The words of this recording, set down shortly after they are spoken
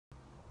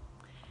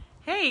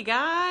Hey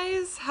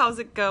guys, how's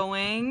it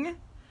going?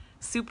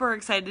 Super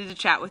excited to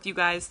chat with you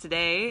guys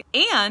today.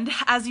 And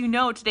as you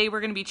know, today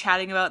we're going to be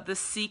chatting about the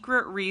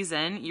secret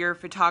reason your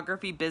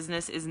photography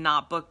business is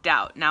not booked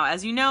out. Now,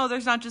 as you know,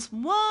 there's not just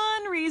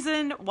one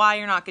reason why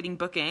you're not getting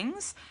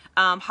bookings.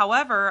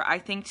 However, I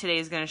think today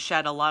is going to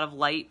shed a lot of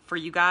light for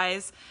you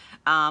guys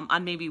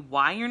on maybe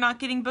why you're not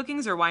getting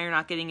bookings or why you're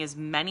not getting as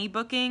many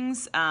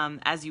bookings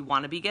as you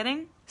want to be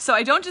getting. So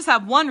I don't just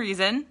have one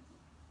reason,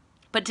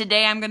 but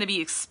today I'm going to be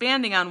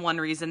expanding on one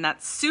reason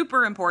that's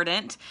super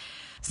important.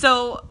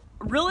 So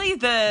really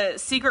the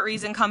secret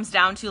reason comes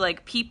down to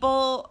like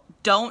people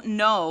don't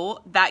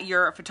know that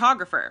you're a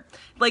photographer.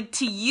 Like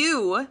to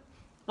you,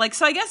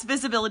 so I guess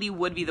visibility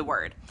would be the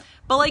word.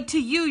 But like to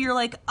you, you're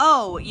like,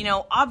 oh,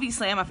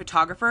 obviously I'm a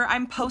photographer.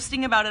 I'm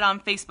posting about it on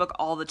Facebook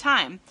all the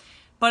time.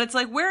 But it's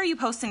like, where are you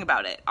posting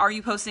about it? Are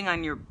you posting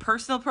on your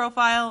personal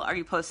profile? Are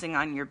you posting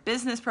on your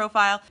business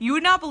profile? You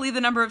would not believe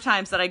the number of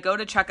times that I go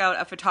to check out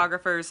a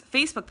photographer's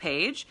Facebook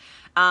page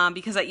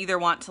because I either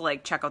want to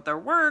like check out their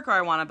work or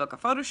I want to book a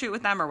photo shoot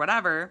with them or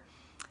whatever.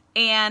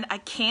 And I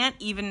can't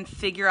even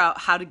figure out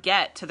how to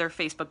get to their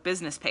Facebook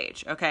business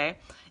page, okay?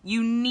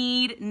 You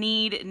need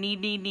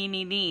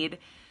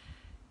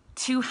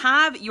to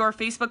have your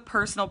Facebook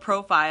personal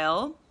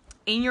profile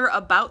in your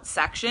about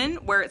section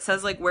where it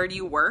says like, where do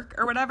you work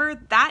or whatever,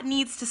 that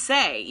needs to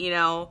say,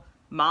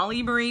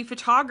 Molly Marie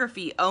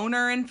Photography,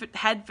 owner and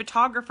head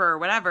photographer or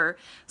whatever,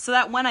 so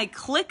that when I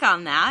click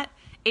on that,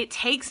 it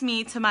takes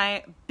me to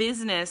my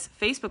business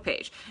Facebook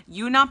page.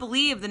 You would not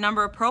believe the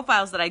number of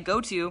profiles that I go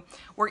to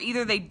where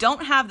either they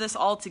don't have this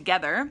all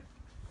together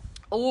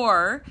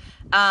or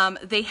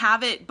they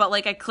have it, but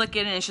like I click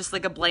it and it's just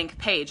like a blank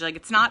page. Like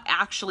it's not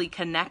actually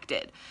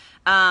connected.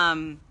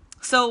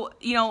 So,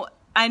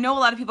 I know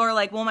a lot of people are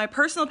like, well, my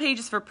personal page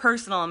is for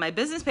personal and my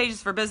business page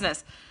is for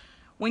business.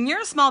 When you're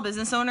a small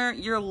business owner,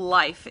 your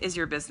life is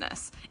your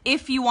business.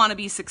 If you want to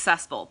be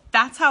successful,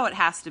 that's how it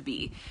has to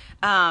be.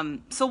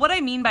 So what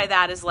I mean by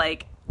that is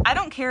like, I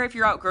don't care if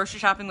you're out grocery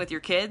shopping with your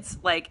kids.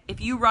 Like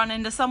if you run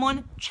into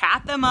someone,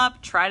 chat them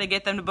up, try to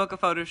get them to book a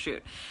photo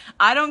shoot.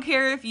 I don't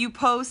care if you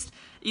post,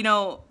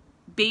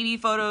 baby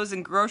photos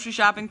and grocery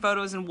shopping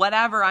photos and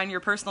whatever on your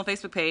personal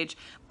Facebook page,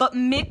 but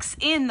mix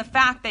in the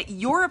fact that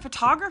you're a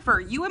photographer,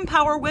 you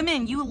empower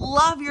women, you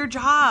love your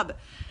job.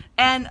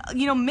 And,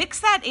 mix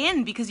that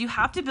in because you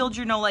have to build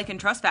your know, like, and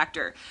trust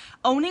factor.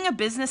 Owning a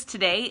business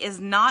today it's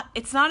not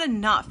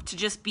enough to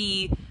just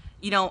be,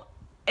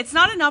 it's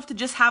not enough to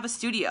just have a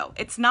studio.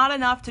 It's not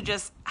enough to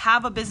just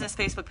have a business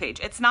Facebook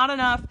page. It's not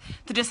enough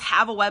to just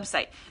have a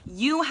website.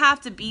 You have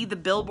to be the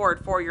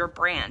billboard for your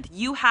brand.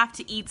 You have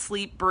to eat,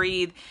 sleep,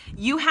 breathe.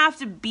 You have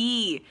to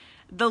be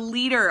the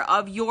leader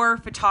of your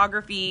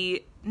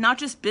photography, not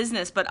just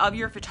business, but of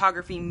your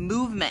photography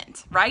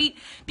movement, right?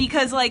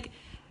 Because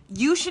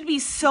you should be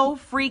so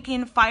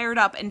freaking fired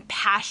up and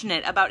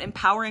passionate about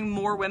empowering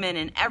more women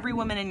and every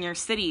woman in your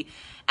city.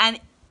 And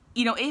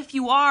if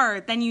you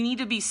are, then you need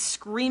to be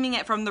screaming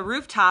it from the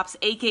rooftops,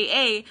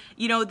 aka,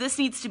 this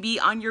needs to be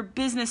on your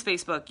business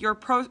Facebook, your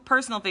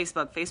personal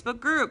Facebook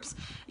groups.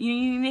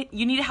 You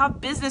need to have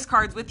business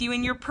cards with you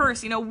in your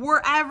purse,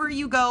 wherever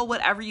you go,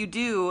 whatever you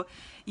do,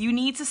 you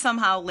need to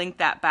somehow link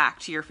that back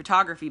to your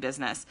photography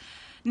business.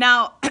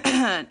 Now,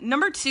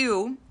 number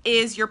 2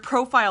 is your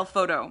profile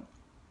photo.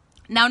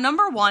 Now,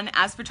 number 1,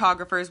 as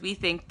photographers, we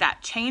think that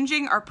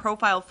changing our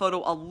profile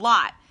photo a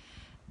lot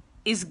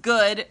is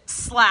good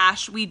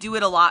 / we do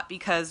it a lot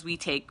because we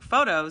take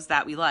photos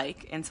that we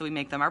like and so we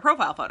make them our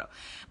profile photo.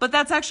 But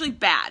that's actually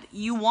bad.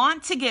 You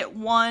want to get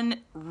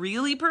one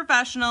really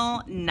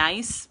professional,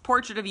 nice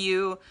portrait of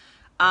you.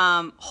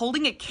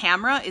 Holding a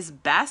camera is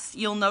best.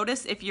 You'll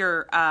notice if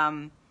you're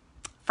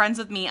friends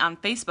with me on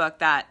Facebook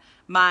that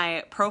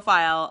my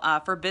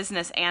profile for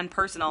business and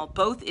personal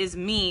both is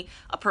me,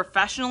 a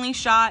professionally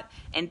shot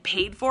and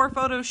paid for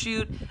photo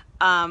shoot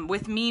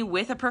with me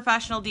with a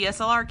professional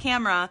DSLR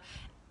camera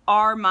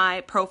are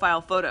my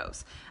profile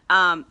photos.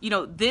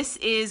 This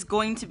is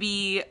going to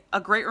be a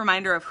great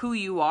reminder of who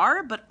you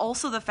are, but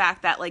also the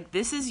fact that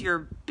this is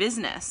your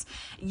business.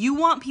 You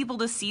want people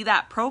to see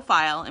that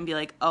profile and be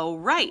like, oh,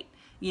 right,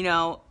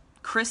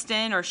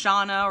 Kristen or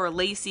Shauna or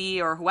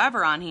Lacey or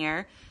whoever on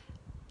here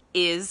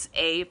is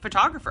a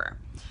photographer.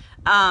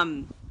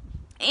 And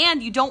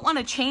you don't want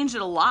to change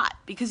it a lot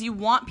because you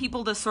want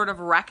people to sort of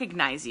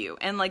recognize you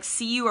and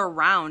see you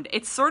around.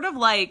 It's sort of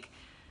like,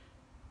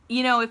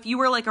 if you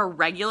were a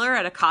regular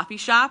at a coffee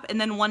shop and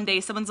then one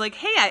day someone's like,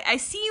 hey, I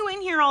see you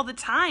in here all the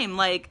time.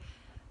 What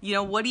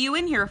are you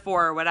in here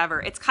for or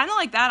whatever? It's kind of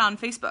like that on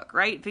Facebook,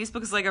 right?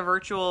 Facebook is like a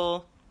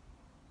virtual,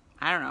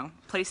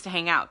 place to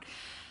hang out.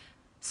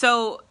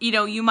 So,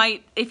 you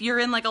might, if you're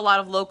in a lot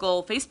of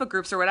local Facebook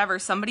groups or whatever,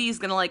 somebody is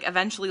going to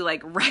eventually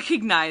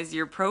recognize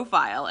your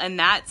profile. And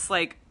that's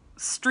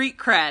street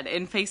cred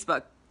in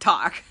Facebook.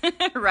 talk,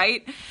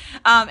 right?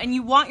 And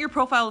you want your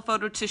profile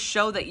photo to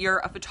show that you're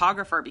a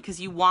photographer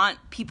because you want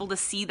people to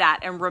see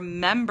that and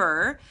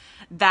remember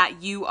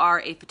that you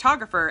are a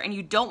photographer. And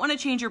you don't want to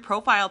change your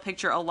profile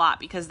picture a lot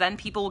because then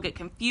people will get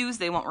confused.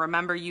 They won't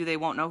remember you. They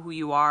won't know who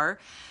you are.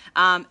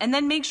 And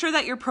then make sure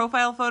that your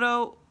profile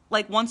photo,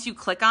 like once you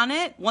click on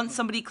it, once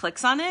somebody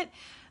clicks on it,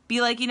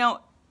 be like,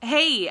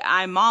 hey,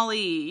 I'm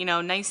Molly,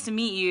 nice to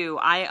meet you.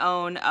 I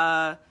own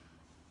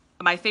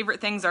my favorite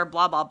things are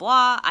blah, blah,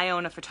 blah. I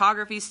own a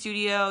photography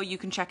studio. You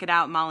can check it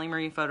out,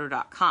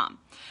 mollymariephoto.com.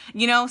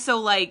 So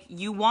like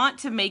you want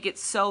to make it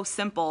so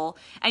simple.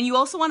 And you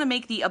also want to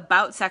make the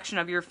about section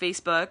of your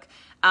Facebook.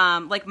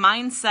 Like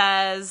mine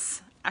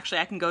says, actually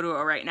I can go to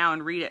it right now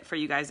and read it for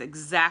you guys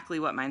exactly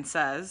what mine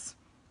says.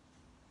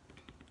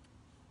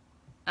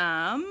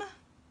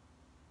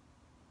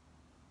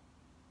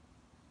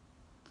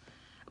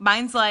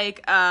 Mine's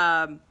like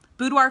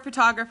boudoir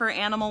photographer,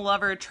 animal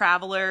lover,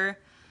 traveler,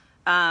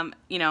 and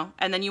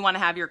then you want to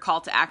have your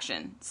call to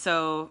action.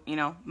 So,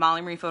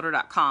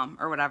 mollymariephoto.com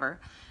or whatever.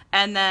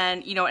 And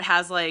then, it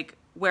has like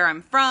where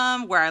I'm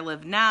from, where I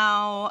live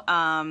now,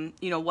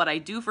 what I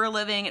do for a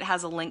living. It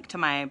has a link to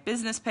my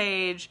business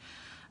page.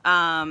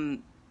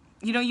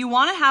 You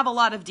want to have a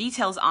lot of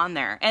details on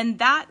there. And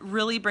that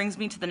really brings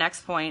me to the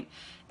next point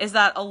is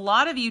that a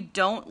lot of you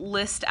don't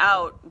list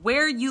out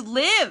where you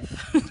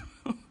live.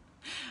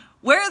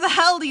 Where the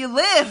hell do you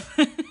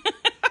live?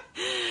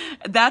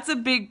 That's a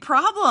big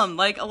problem.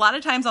 Like a lot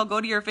of times I'll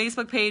go to your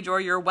Facebook page or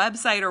your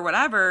website or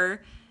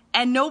whatever,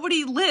 and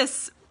nobody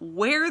lists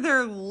where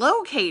they're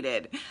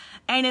located.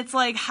 And it's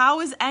like, how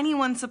is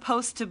anyone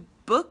supposed to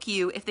book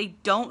you if they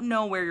don't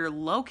know where you're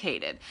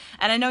located?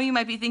 And I know you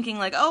might be thinking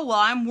like, oh, well,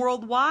 I'm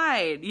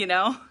worldwide,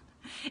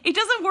 It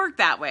doesn't work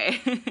that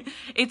way.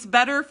 It's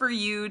better for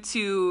you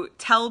to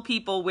tell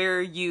people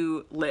where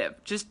you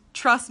live. Just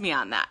trust me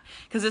on that.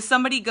 Because if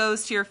somebody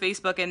goes to your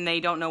Facebook and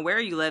they don't know where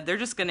you live, they're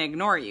just going to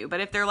ignore you.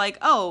 But if they're like,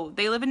 oh,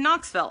 they live in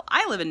Knoxville,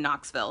 I live in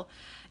Knoxville,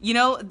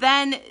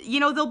 then,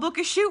 they'll book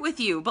a shoot with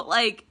you. But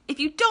like, if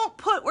you don't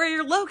put where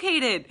you're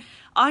located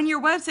on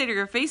your website or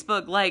your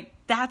Facebook, like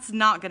that's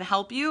not going to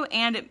help you.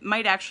 And it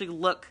might actually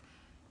look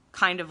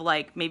kind of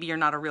like maybe you're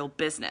not a real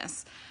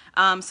business.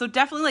 So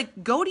definitely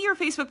like go to your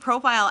Facebook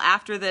profile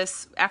after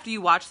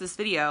you watch this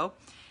video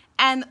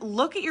and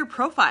look at your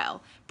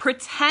profile.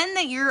 Pretend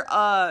that you're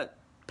a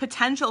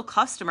potential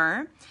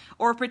customer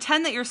or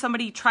pretend that you're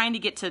somebody trying to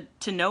get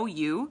to know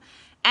you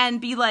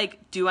and be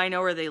like, do I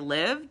know where they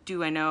live?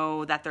 Do I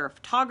know that they're a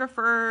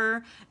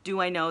photographer? Do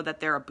I know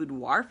that they're a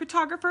boudoir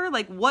photographer?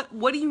 Like what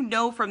do you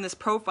know from this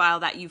profile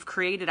that you've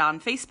created on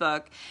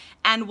Facebook?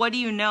 And what do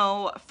you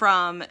know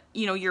from,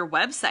 your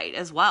website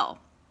as well?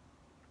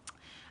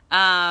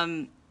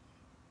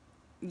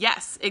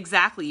 Yes,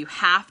 exactly. You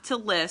have to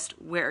list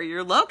where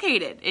you're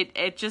located.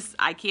 It just,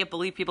 I can't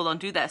believe people don't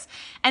do this.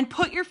 And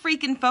put your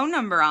freaking phone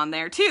number on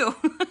there too.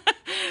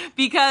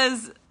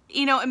 Because,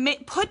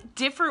 put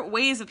different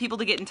ways of people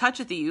to get in touch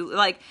with you.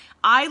 Like,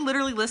 I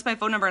literally list my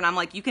phone number and I'm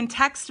like, you can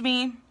text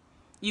me,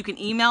 you can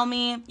email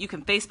me, you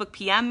can Facebook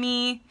PM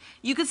me,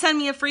 you could send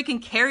me a freaking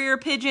carrier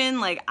pigeon.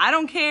 Like, I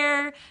don't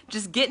care.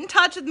 Just get in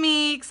touch with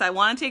me because I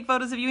want to take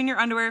photos of you in your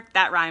underwear.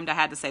 That rhymed. I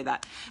had to say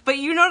that. But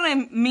you know what I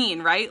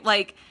mean, right?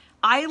 Like,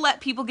 I let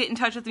people get in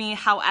touch with me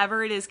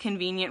however it is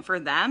convenient for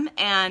them.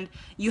 And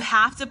you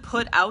have to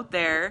put out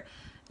there,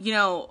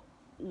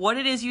 what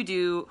it is you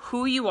do,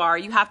 who you are.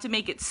 You have to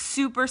make it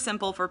super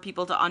simple for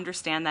people to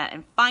understand that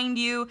and find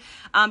you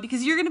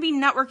because you're going to be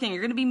networking, you're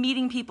going to be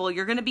meeting people,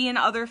 you're going to be in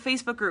other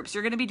Facebook groups,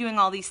 you're going to be doing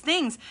all these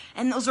things.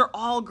 And those are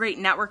all great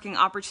networking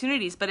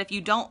opportunities. But if you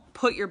don't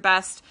put your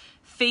best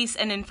face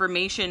and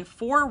information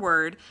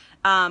forward,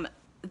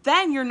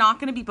 then you're not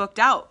going to be booked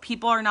out.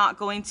 People are not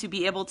going to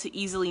be able to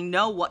easily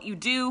know what you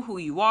do, who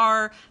you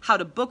are, how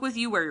to book with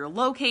you, where you're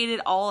located,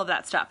 all of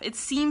that stuff. It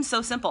seems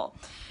so simple.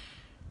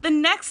 The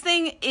next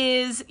thing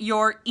is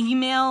your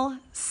email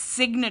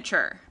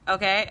signature,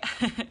 okay?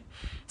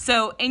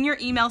 So in your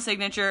email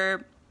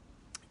signature,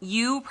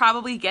 you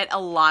probably get a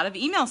lot of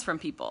emails from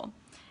people.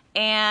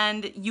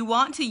 And you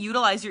want to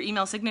utilize your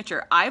email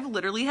signature. I've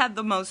literally had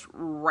the most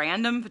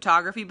random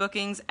photography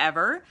bookings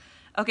ever.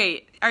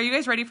 Okay, are you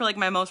guys ready for like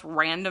my most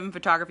random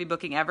photography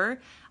booking ever?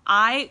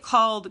 I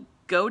called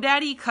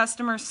GoDaddy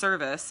customer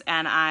service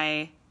and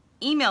I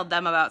emailed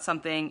them about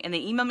something and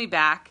they emailed me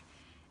back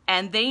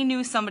and they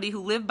knew somebody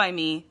who lived by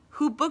me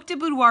who booked a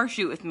boudoir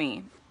shoot with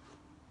me.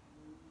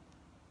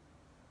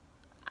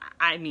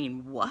 I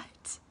mean,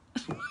 what?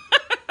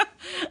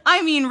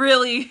 I mean,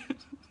 really?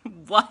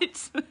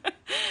 What?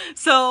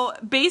 So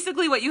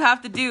basically what you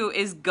have to do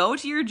is go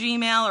to your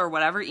Gmail or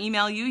whatever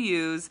email you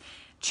use,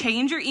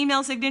 change your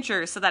email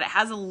signature so that it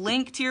has a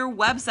link to your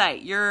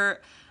website,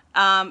 your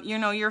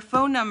your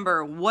phone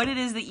number, what it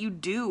is that you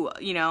do.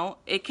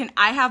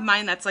 I have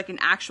mine that's like an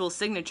actual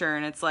signature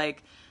and it's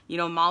like,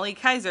 Molly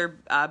Kaiser,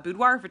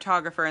 boudoir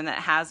photographer, and that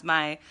has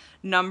my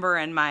number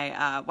and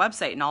my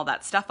website and all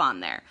that stuff on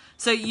there.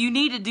 So you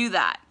need to do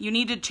that. You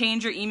need to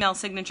change your email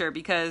signature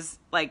because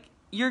like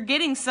you're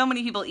getting so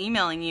many people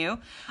emailing you.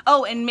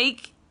 Oh, and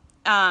make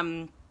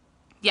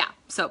Yeah,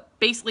 so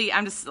basically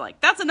I'm just like,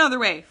 that's another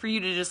way for you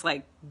to just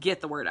like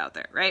get the word out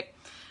there, right?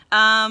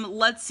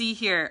 Let's see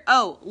here.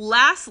 Oh,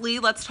 lastly,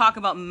 let's talk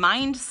about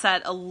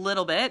mindset a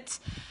little bit.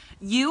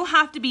 You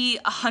have to be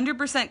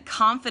 100%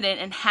 confident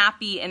and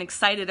happy and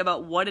excited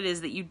about what it is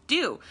that you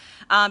do.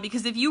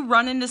 Because if you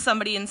run into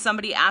somebody and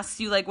somebody asks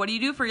you, like, what do you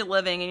do for your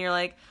living? And you're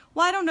like,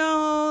 well, I don't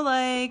know,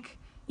 like,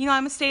 you know,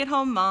 I'm a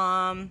stay-at-home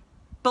mom.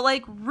 But,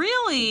 like,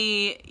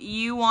 really,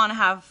 you want to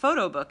have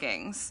photo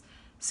bookings.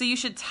 So you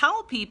should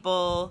tell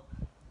people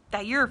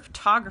that you're a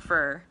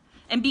photographer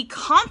and be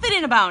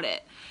confident about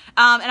it.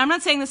 And I'm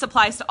not saying this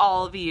applies to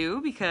all of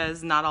you,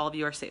 because not all of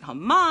you are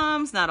stay-at-home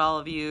moms. Not all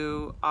of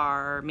you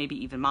are maybe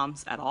even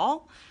moms at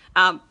all.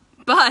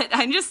 But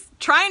I'm just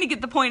trying to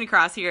get the point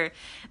across here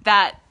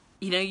that,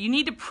 you know, you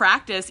need to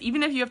practice,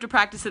 even if you have to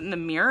practice it in the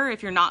mirror,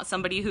 if you're not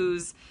somebody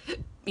who's,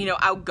 you know,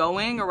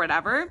 outgoing or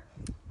whatever.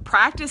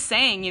 Practice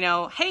saying, you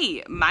know,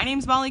 hey, my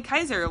name's Molly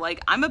Kaiser.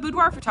 Like, I'm a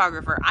boudoir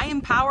photographer. I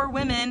empower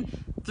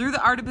women through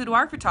the art of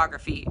boudoir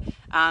photography.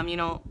 You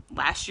know,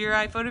 last year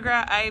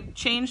I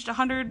changed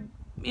 100,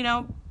 you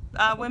know,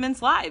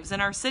 women's lives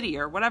in our city,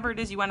 or whatever it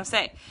is you want to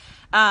say.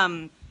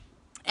 And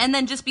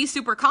then just be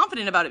super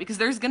confident about it, because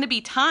there's going to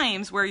be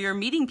times where you're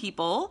meeting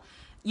people,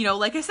 you know,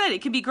 like I said,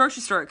 it could be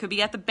grocery store, it could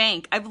be at the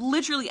bank. I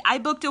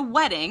booked a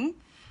wedding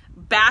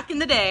back in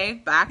the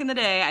day,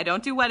 I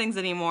don't do weddings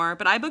anymore,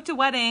 but I booked a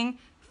wedding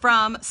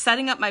from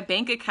setting up my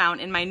bank account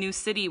in my new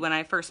city when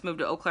I first moved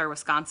to Eau Claire,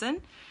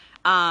 Wisconsin.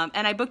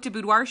 And I booked a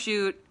boudoir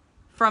shoot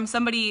from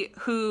somebody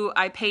who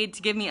I paid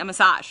to give me a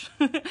massage,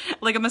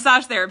 like a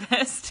massage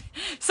therapist.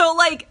 So,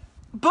 like,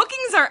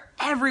 bookings are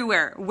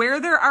everywhere.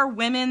 Where there are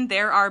women,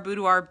 there are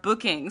boudoir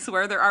bookings.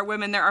 Where there are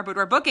women, there are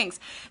boudoir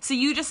bookings. So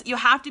you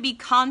have to be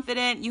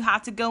confident. You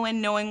have to go in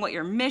knowing what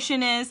your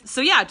mission is.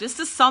 So yeah, just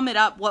to sum it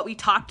up, what we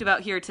talked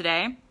about here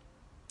today,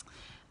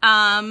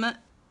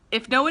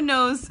 if no one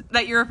knows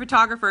that you're a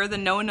photographer,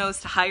 then no one knows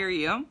to hire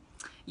you.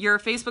 Your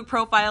Facebook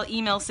profile,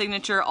 email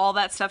signature, all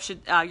that stuff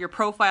should, your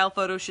profile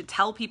photo should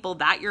tell people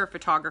that you're a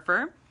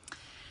photographer.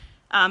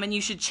 And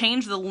you should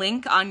change the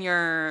link on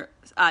your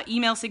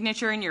email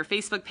signature and your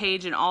Facebook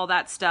page and all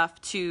that stuff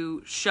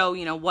to show,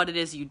 you know, what it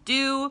is you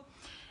do.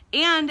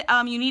 And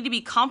you need to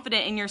be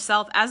confident in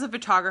yourself as a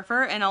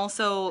photographer, and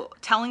also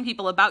telling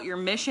people about your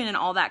mission and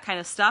all that kind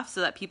of stuff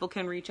so that people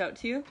can reach out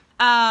to you.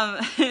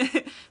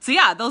 So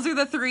yeah, those are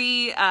the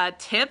 3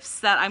 tips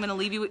that I'm going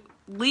to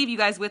leave you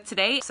guys with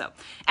today. So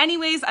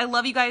anyways, I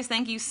love you guys.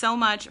 Thank you so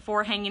much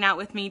for hanging out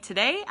with me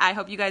today. I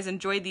hope you guys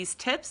enjoyed these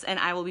tips, and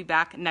I will be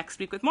back next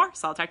week with more.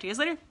 So I'll talk to you guys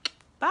later.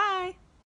 Bye.